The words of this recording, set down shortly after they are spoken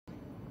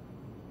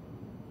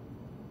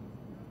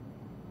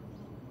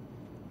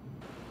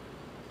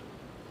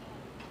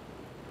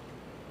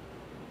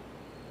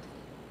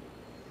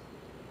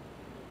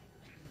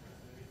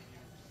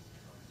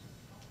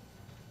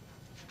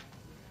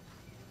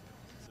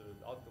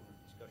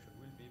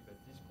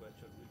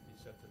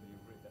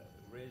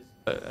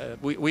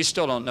We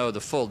still don't know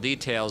the full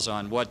details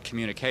on what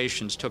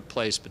communications took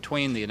place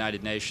between the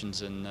United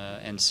Nations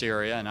and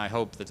Syria, and I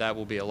hope that that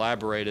will be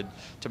elaborated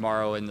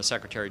tomorrow in the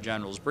Secretary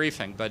General's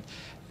briefing. But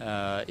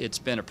it's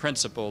been a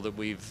principle that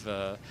we've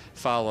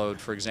followed,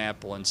 for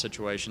example, in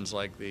situations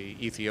like the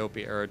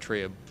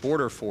Ethiopia-Eritria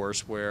border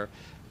force, where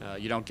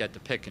you don't get to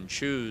pick and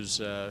choose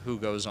who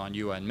goes on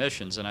UN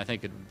missions. And I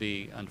think it would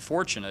be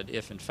unfortunate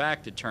if, in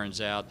fact, it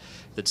turns out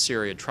that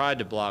Syria tried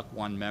to block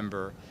one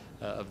member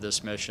of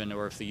this mission,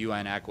 or if the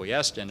UN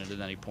acquiesced in it at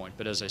any point.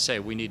 But as I say,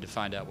 we need to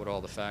find out what all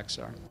the facts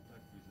are.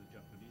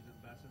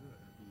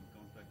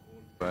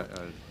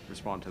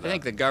 Respond to that. I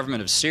think the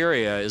government of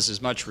Syria is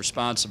as much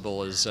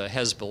responsible as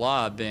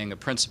Hezbollah, being a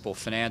principal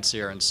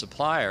financier and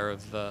supplier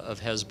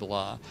of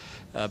Hezbollah.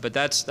 But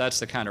that's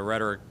the kind of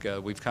rhetoric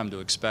we've come to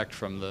expect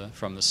from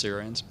the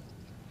Syrians.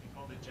 You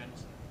called it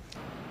genocide.